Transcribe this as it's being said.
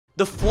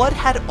The flood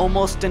had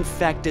almost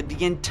infected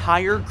the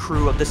entire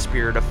crew of the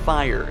Spirit of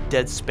Fire,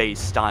 Dead Space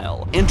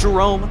style, and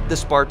Jerome, the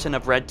Spartan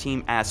of Red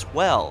Team as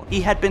well. He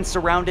had been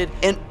surrounded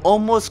and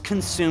almost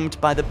consumed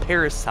by the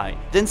parasite,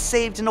 then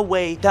saved in a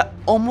way that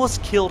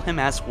almost killed him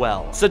as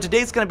well. So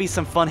today's gonna be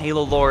some fun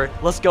Halo lore.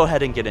 Let's go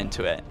ahead and get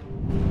into it.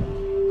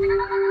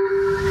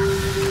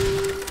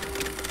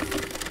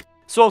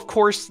 So of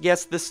course,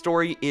 yes, this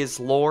story is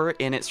lore,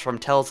 and it's from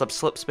Tales of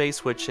Slipspace,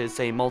 which is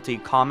a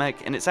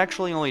multi-comic, and it's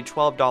actually only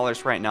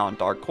 $12 right now on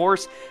Dark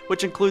Horse,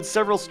 which includes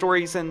several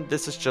stories, and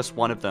this is just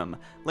one of them.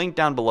 Link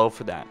down below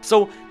for that.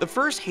 So, the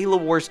first Halo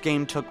Wars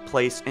game took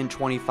place in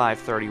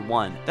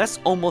 2531. That's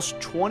almost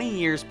 20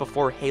 years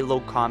before Halo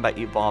Combat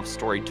Evolved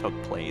story took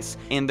place,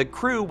 and the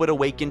crew would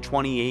awaken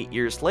 28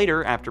 years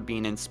later after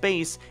being in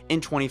space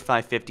in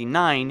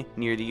 2559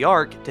 near the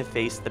Ark to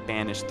face the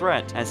banished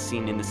threat, as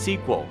seen in the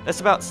sequel.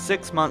 That's about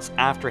 6 months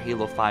after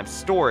Halo 5's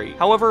story.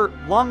 However,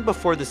 long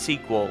before the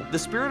sequel, the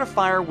Spirit of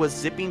Fire was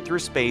zipping through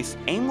space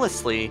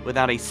aimlessly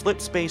without a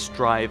Slipspace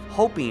drive,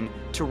 hoping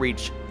to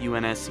reach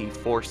UNSC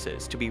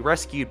forces to be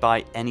rescued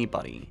by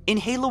anybody. In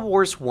Halo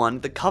Wars 1,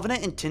 the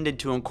Covenant intended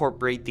to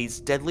incorporate these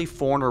deadly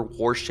Forerunner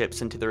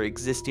warships into their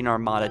existing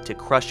armada to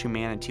crush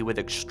humanity with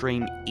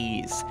extreme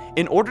ease.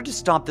 In order to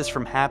stop this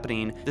from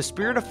happening, the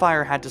Spirit of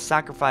Fire had to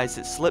sacrifice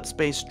its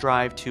Slipspace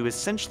drive to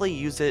essentially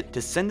use it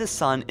to send the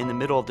sun in the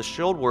middle of the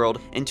shield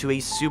world into a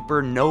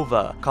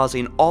supernova,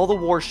 causing all the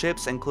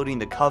warships, including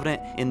the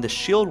Covenant in the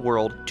shield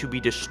world, to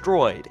be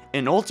destroyed,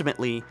 and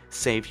ultimately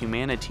save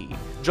humanity.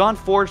 John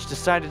Forge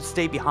decided to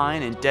stay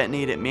behind and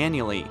detonate it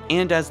manually,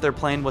 and as their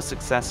plan was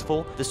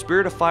successful, the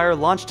Spirit of Fire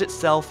launched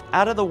itself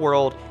out of the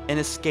world and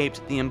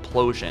escaped the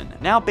implosion.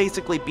 Now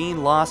basically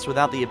being lost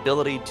without the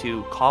ability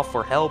to call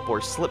for help or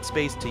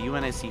Slipspace to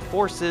UNSC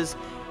forces,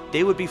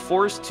 they would be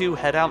forced to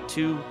head out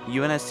to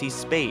UNSC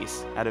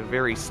space at a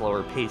very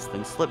slower pace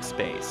than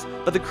Slipspace.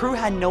 But the crew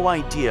had no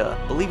idea,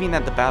 believing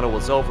that the battle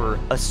was over,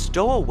 a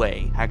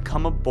stowaway had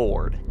come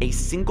aboard. A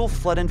single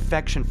flood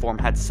infection form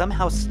had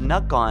somehow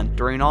snuck on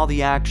during all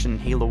the action in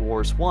Halo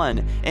Wars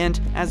 1, and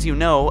as you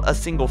know, a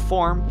single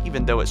form,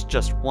 even though it's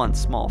just one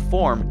small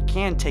form,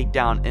 can take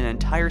down an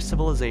entire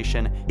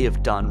civilization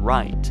if done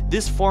right.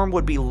 This form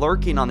would be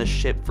lurking on the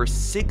ship for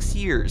 6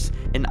 years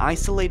in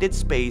isolated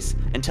space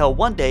until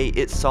one day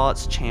it saw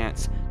its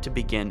chance to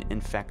begin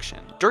infection.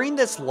 During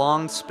this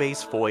long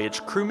space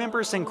voyage, crew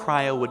members in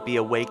cryo would be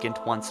awakened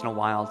once in a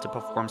while to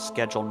perform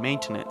scheduled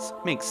maintenance.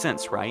 Makes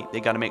sense, right? They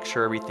gotta make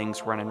sure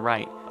everything's running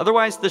right.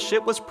 Otherwise, the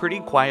ship was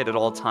pretty quiet at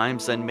all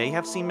times and may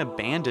have seemed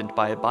abandoned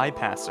by a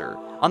bypasser.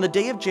 On the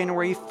day of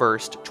January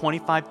 1st,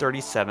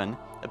 2537,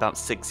 about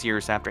 6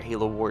 years after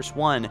Halo Wars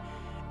 1,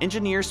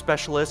 Engineer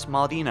Specialist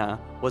Maldina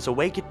was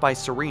awakened by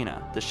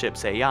Serena, the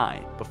ship's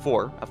AI,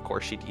 before, of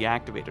course, she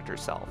deactivated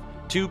herself,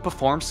 to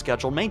perform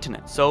scheduled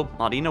maintenance. So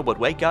Maldina would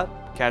wake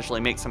up, casually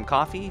make some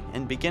coffee,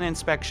 and begin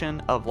inspection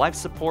of life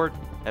support,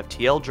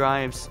 FTL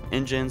drives,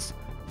 engines,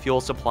 fuel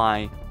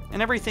supply,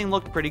 and everything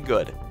looked pretty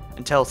good,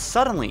 until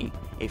suddenly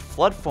a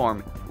flood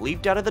form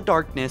leaped out of the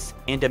darkness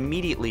and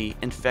immediately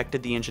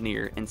infected the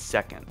engineer in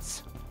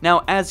seconds.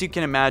 Now, as you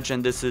can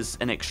imagine, this is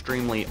an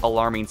extremely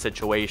alarming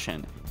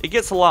situation. It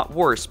gets a lot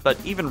worse, but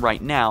even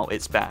right now,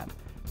 it's bad.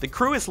 The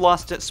crew is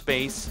lost at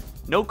space,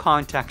 no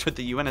contact with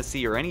the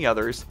UNSC or any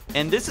others,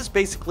 and this is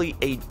basically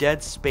a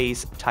dead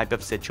space type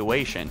of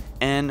situation,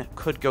 and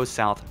could go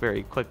south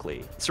very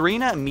quickly.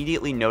 Serena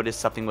immediately noticed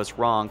something was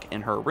wrong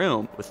in her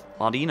room with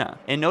Maldina,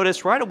 and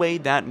noticed right away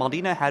that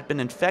Maldina had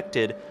been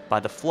infected by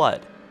the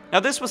flood. Now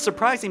this was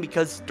surprising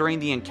because during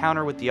the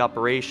encounter with the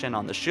operation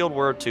on the shield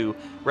world to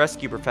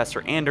rescue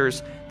Professor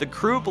Anders, the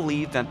crew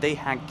believed that they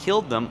had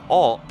killed them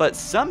all, but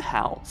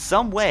somehow,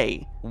 some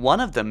way, one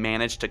of them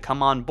managed to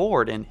come on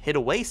board and hid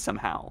away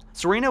somehow.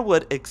 Serena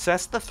would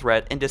assess the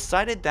threat and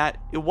decided that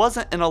it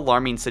wasn't an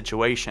alarming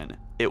situation.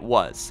 It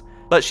was.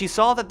 But she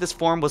saw that this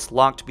form was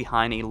locked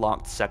behind a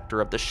locked sector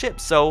of the ship,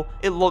 so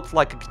it looked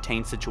like a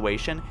contained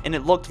situation, and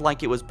it looked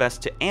like it was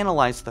best to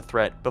analyze the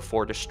threat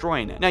before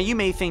destroying it. Now you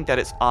may think that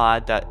it's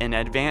odd that an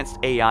advanced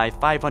AI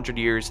 500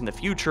 years in the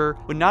future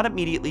would not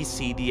immediately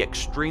see the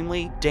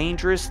extremely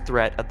dangerous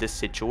threat of this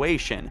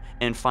situation,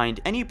 and find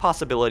any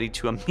possibility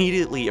to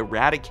immediately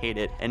eradicate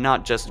it and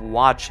not just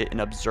watch it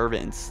and observe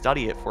it and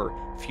study it for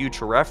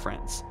future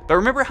reference. But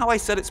remember how I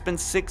said it's been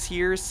 6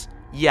 years?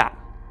 Yeah.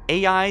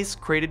 AIs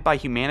created by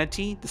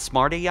humanity, the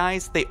smart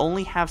AIs, they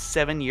only have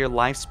 7-year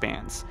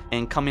lifespans,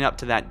 and coming up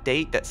to that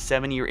date, that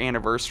 7-year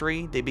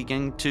anniversary, they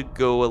begin to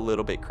go a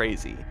little bit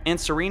crazy. And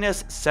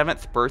Serena's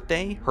 7th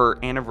birthday, her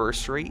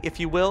anniversary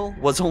if you will,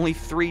 was only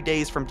 3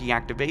 days from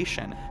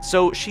deactivation,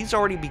 so she's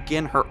already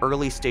begun her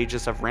early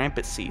stages of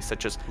rampancy,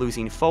 such as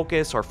losing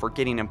focus or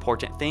forgetting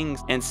important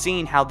things, and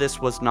seeing how this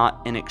was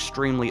not an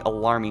extremely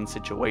alarming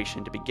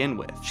situation to begin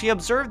with. She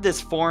observed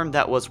this form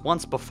that was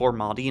once before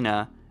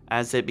Maldina,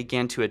 as it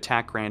began to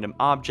attack random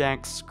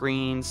objects,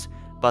 screens,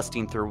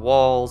 busting through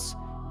walls,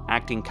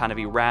 acting kind of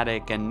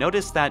erratic, and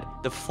noticed that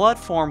the flood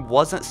form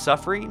wasn't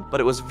suffering, but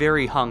it was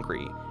very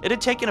hungry. It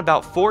had taken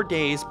about 4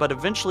 days, but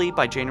eventually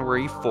by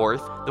January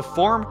 4th, the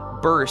form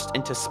burst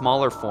into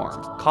smaller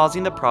forms,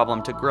 causing the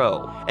problem to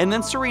grow. And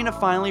then Serena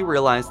finally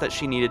realized that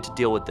she needed to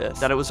deal with this,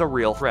 that it was a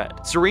real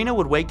threat. Serena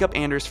would wake up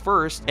Anders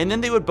first, and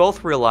then they would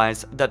both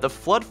realize that the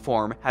flood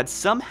form had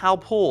somehow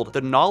pulled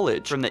the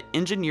knowledge from the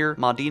engineer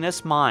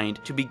Modina's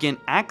mind to begin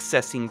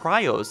accessing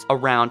cryos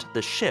around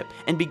the ship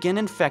and begin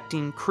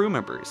infecting crew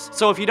members.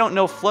 So if you don't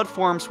know, flood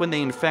forms, when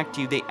they infect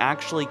you, they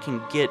actually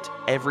can get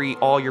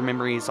all your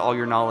memories, all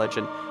your knowledge,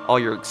 and all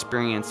your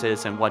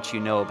experiences and what you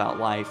know about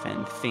life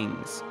and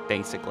things,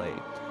 basically,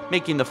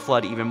 making the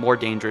flood even more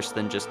dangerous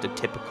than just a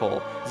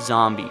typical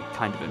zombie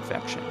kind of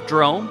infection.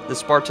 Jerome, the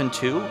Spartan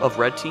 2 of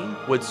Red Team,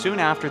 would soon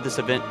after this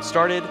event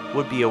started,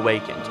 would be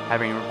awakened,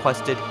 having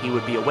requested he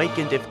would be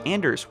awakened if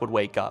Anders would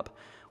wake up,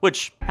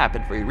 which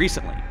happened very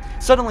recently.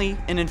 Suddenly,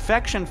 an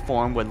infection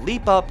form would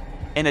leap up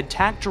and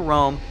attack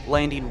Jerome,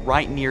 landing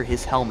right near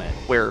his helmet,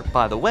 where,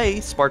 by the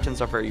way,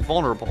 Spartans are very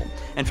vulnerable.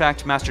 In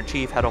fact, Master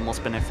Chief had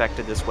almost been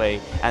infected this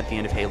way at the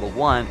end of Halo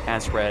 1,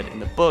 as read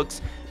in the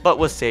books, but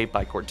was saved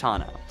by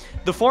Cortana.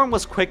 The form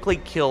was quickly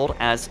killed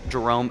as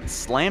Jerome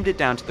slammed it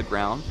down to the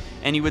ground,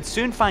 and you would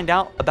soon find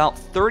out about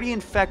 30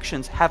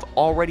 infections have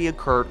already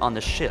occurred on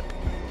the ship,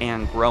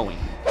 and growing.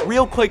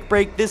 Real quick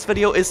break, this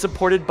video is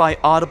supported by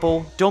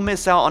Audible. Don't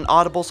miss out on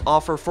Audible's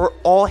offer for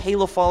all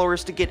Halo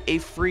followers to get a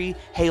free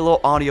Halo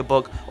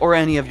audiobook or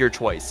any of your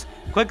choice.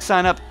 Quick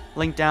sign up,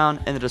 link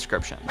down in the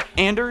description.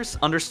 Anders,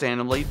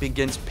 understandably,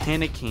 begins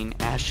panicking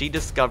as she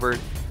discovered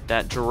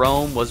that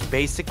Jerome was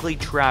basically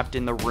trapped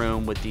in the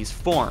room with these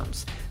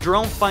forms.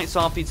 Jerome fights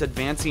off these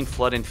advancing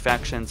flood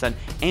infections, and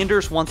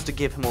Anders wants to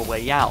give him a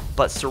way out,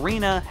 but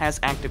Serena has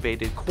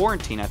activated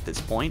quarantine at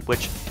this point,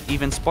 which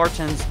even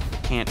Spartans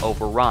can't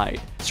override.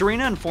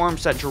 Serena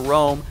informs that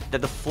Jerome that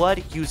the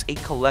flood use a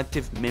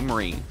collective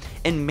memory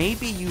and may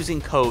be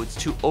using codes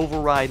to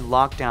override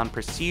lockdown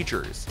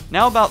procedures.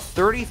 Now about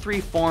 33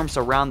 forms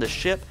around the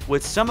ship,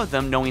 with some of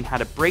them knowing how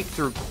to break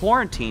through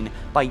quarantine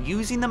by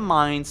using the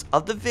minds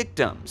of the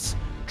victims.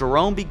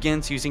 Jerome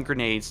begins using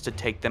grenades to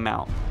take them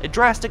out. A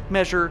drastic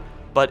measure,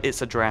 but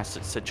it's a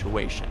drastic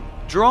situation.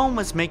 Jerome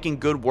was making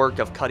good work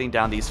of cutting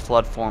down these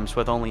flood forms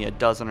with only a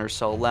dozen or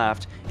so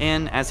left,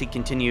 and as he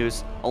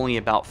continues, only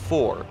about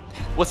 4.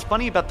 What's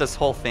funny about this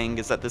whole thing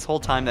is that this whole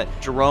time that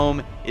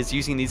Jerome is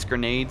using these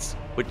grenades,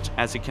 which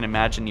as you can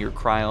imagine near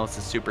cryos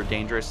is super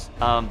dangerous,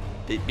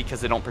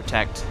 because they don't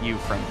protect you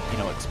from,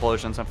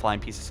 explosions and flying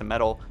pieces of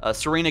metal.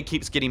 Serena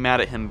keeps getting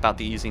mad at him about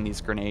using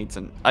these grenades,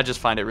 and I just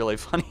find it really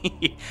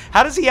funny.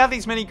 How does he have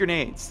these many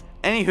grenades?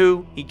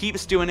 Anywho, he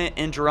keeps doing it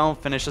and Jerome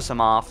finishes him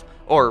off,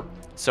 or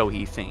so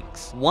he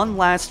thinks. One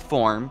last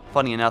form,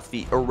 funny enough,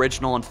 the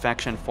original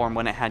infection form,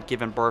 when it had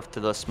given birth to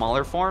the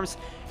smaller forms,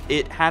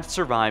 it had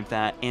survived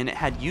that and it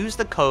had used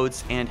the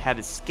codes and had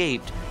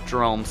escaped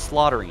Jerome's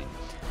slaughtering.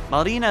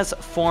 Marina's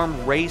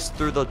form raced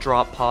through the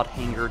drop pod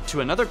hangar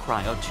to another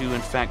cryo to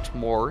infect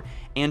more,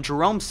 and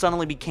Jerome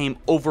suddenly became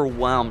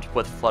overwhelmed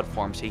with flood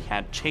forms. He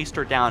had chased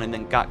her down and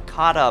then got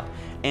caught up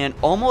and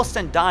almost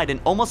died and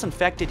almost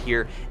infected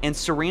here, and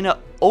Serena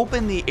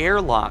opened the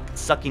airlock,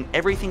 sucking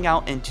everything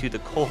out into the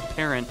cold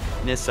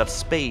barrenness of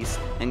space,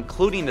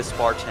 including the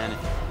Spartan.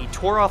 He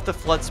tore off the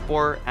flood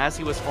spore as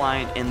he was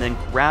flying and then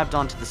grabbed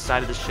onto the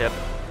side of the ship,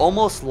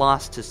 almost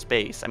lost to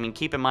space. I mean,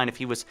 keep in mind, if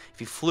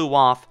he flew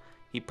off,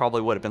 he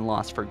probably would have been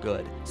lost for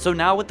good. So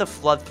now with the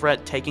flood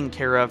threat taken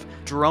care of,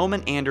 Jerome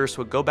and Anders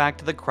would go back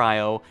to the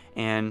cryo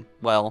and,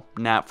 well,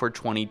 nap for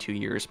 22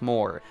 years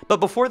more. But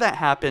before that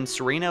happened,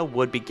 Serena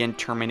would begin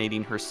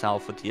terminating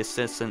herself with the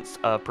assistance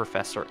of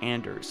Professor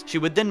Anders. She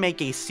would then make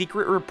a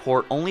secret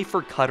report only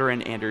for Cutter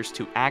and Anders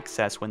to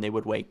access when they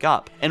would wake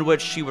up, in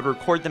which she would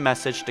record the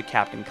message to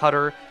Captain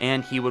Cutter,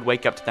 and he would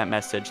wake up to that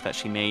message that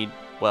she made,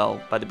 well,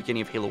 by the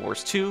beginning of Halo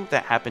Wars 2,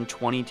 that happened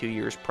 22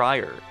 years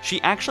prior. She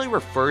actually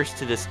refers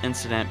to this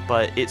incident,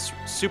 but it's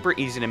super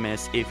easy to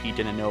miss if you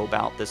didn't know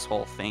about this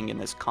whole thing in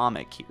this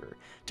comic here.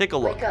 Take a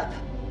look. Wake up.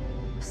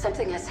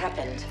 Something has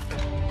happened.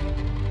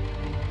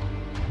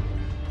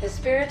 The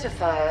Spirit of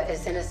Fire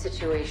is in a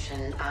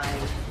situation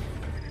I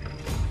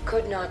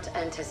could not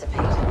anticipate.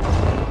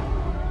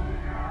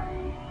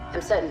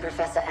 I'm certain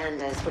Professor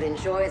Anders would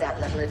enjoy that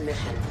little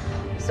admission.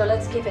 So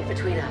let's keep it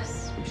between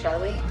us,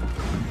 shall we?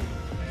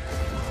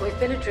 We've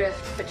been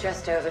adrift for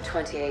just over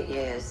 28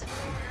 years.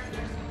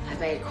 I've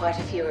made quite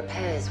a few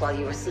repairs while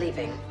you were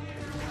sleeping,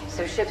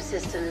 so ship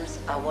systems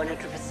are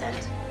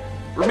 100%.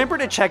 Remember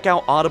to check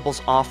out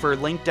Audible's offer,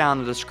 linked down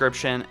in the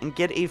description, and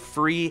get a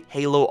free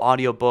Halo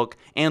audiobook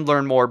and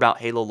learn more about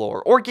Halo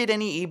lore, or get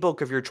any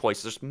ebook of your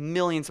choice. There's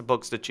millions of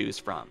books to choose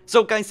from.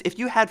 So guys, if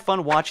you had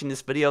fun watching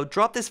this video,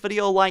 drop this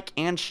video a like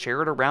and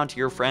share it around to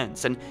your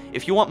friends. And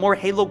if you want more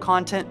Halo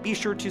content, be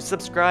sure to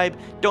subscribe,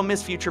 don't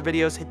miss future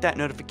videos, hit that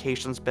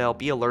notifications bell,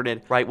 be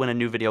alerted right when a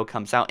new video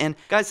comes out. And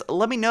guys,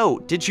 let me know,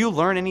 did you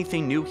learn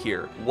anything new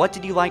here? What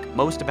did you like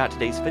most about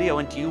today's video,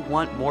 and do you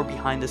want more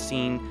behind the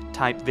scene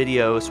type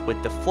videos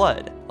with the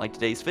flood like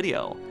today's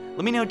video?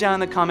 Let me know down in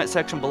the comment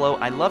section below.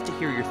 I'd love to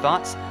hear your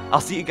thoughts.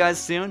 I'll see you guys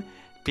soon.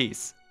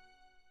 Peace.